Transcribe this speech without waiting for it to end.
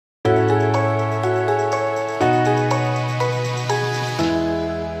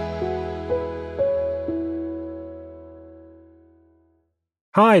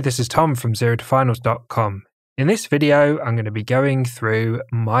Hi, this is Tom from ZeroToFinals.com. In this video, I'm going to be going through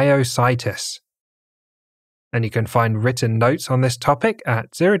myositis. And you can find written notes on this topic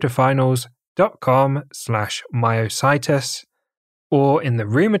at ZeroToFinals.com/myositis or in the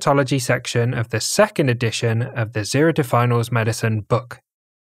rheumatology section of the second edition of the Zero to Finals Medicine book.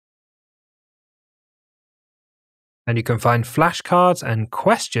 And you can find flashcards and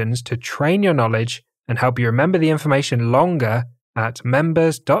questions to train your knowledge and help you remember the information longer at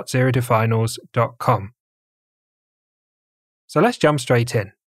members.zerotofinals.com. So let's jump straight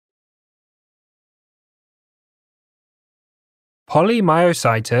in.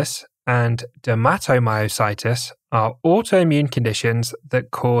 Polymyositis and dermatomyositis are autoimmune conditions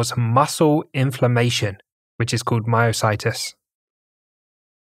that cause muscle inflammation, which is called myositis.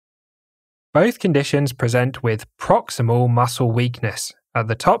 Both conditions present with proximal muscle weakness at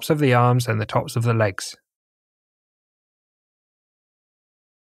the tops of the arms and the tops of the legs.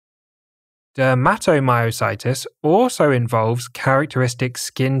 Dermatomyositis also involves characteristic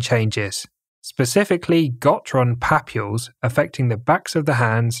skin changes, specifically Gottron papules affecting the backs of the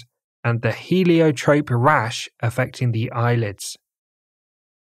hands and the heliotrope rash affecting the eyelids.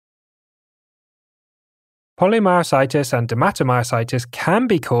 Polymyositis and dermatomyositis can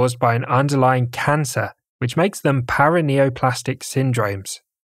be caused by an underlying cancer, which makes them paraneoplastic syndromes.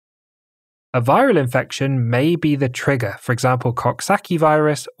 A viral infection may be the trigger, for example, Coxsackie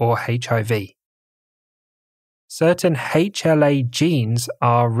virus or HIV. Certain HLA genes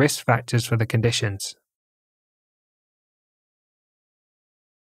are risk factors for the conditions.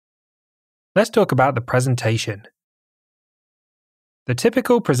 Let's talk about the presentation. The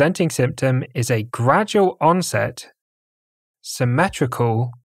typical presenting symptom is a gradual onset,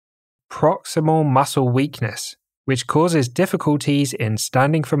 symmetrical, proximal muscle weakness, which causes difficulties in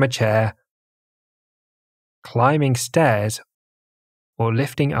standing from a chair, climbing stairs, or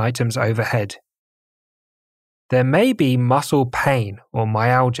lifting items overhead. There may be muscle pain or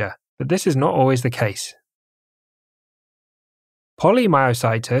myalgia, but this is not always the case.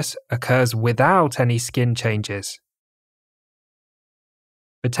 Polymyositis occurs without any skin changes.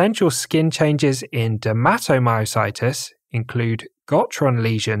 Potential skin changes in dermatomyositis include Gottron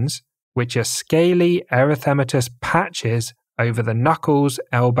lesions, which are scaly erythematous patches over the knuckles,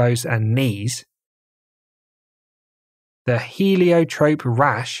 elbows, and knees. The heliotrope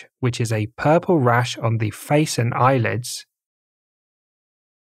rash, which is a purple rash on the face and eyelids.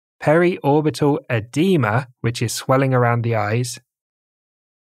 Periorbital edema, which is swelling around the eyes.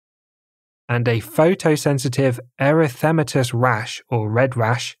 And a photosensitive erythematous rash or red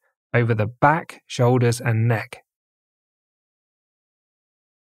rash over the back, shoulders, and neck.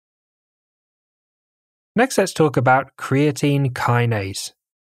 Next, let's talk about creatine kinase.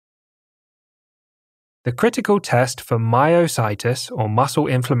 The critical test for myositis or muscle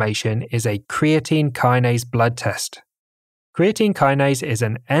inflammation is a creatine kinase blood test. Creatine kinase is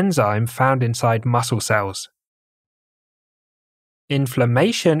an enzyme found inside muscle cells.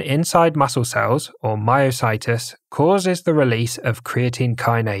 Inflammation inside muscle cells, or myositis, causes the release of creatine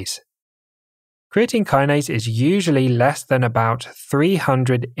kinase. Creatine kinase is usually less than about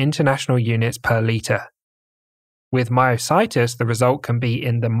 300 international units per litre. With myositis, the result can be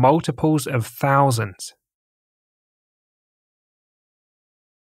in the multiples of thousands.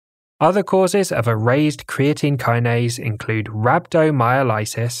 Other causes of a raised creatine kinase include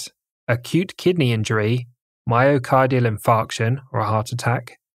rhabdomyolysis, acute kidney injury, myocardial infarction or a heart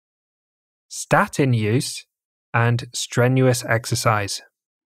attack, statin use, and strenuous exercise.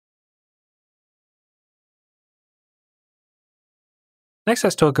 Next,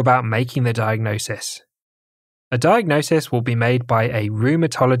 let's talk about making the diagnosis. A diagnosis will be made by a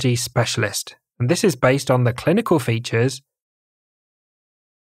rheumatology specialist, and this is based on the clinical features: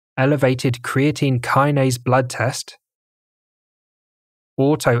 elevated creatine kinase blood test,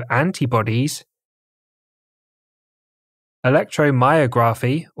 autoantibodies,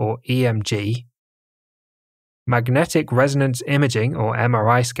 electromyography or EMG, magnetic resonance imaging or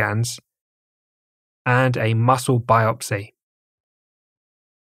MRI scans, and a muscle biopsy.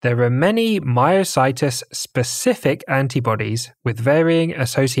 There are many myositis-specific antibodies with varying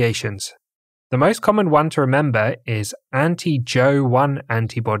associations. The most common one to remember is anti-Jo1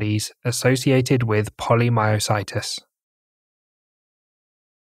 antibodies associated with polymyositis.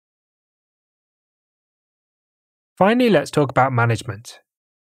 Finally, let's talk about management.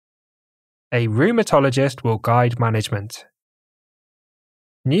 A rheumatologist will guide management.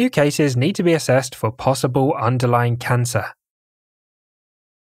 New cases need to be assessed for possible underlying cancer.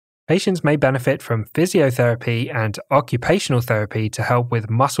 Patients may benefit from physiotherapy and occupational therapy to help with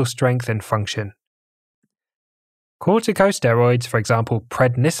muscle strength and function. Corticosteroids, for example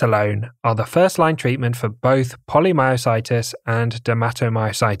prednisolone, are the first-line treatment for both polymyositis and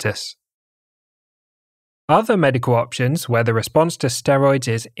dermatomyositis. Other medical options where the response to steroids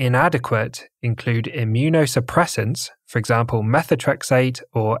is inadequate include immunosuppressants, for example methotrexate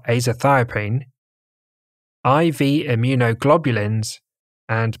or azathioprine, IV immunoglobulins,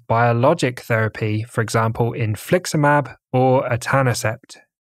 and biologic therapy, for example infliximab or etanercept.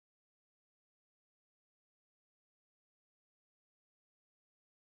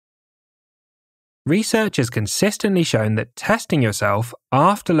 Research has consistently shown that testing yourself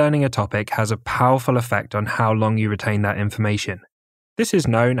after learning a topic has a powerful effect on how long you retain that information. This is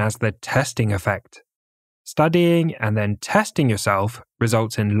known as the testing effect. Studying and then testing yourself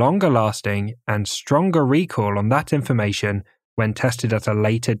results in longer lasting and stronger recall on that information when tested at a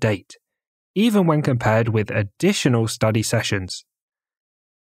later date, even when compared with additional study sessions.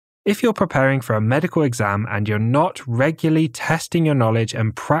 If you're preparing for a medical exam and you're not regularly testing your knowledge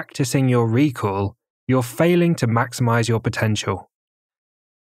and practicing your recall, you're failing to maximize your potential.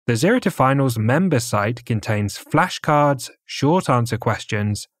 The Zero to Finals members site contains flashcards, short answer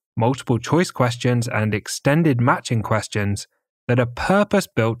questions, multiple choice questions, and extended matching questions that are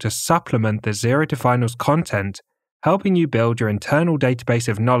purpose-built to supplement the Zero to Finals content, helping you build your internal database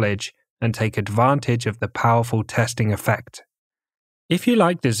of knowledge and take advantage of the powerful testing effect. If you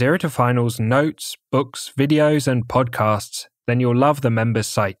like the Zero to Finals notes, books, videos, and podcasts, then you'll love the members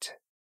site.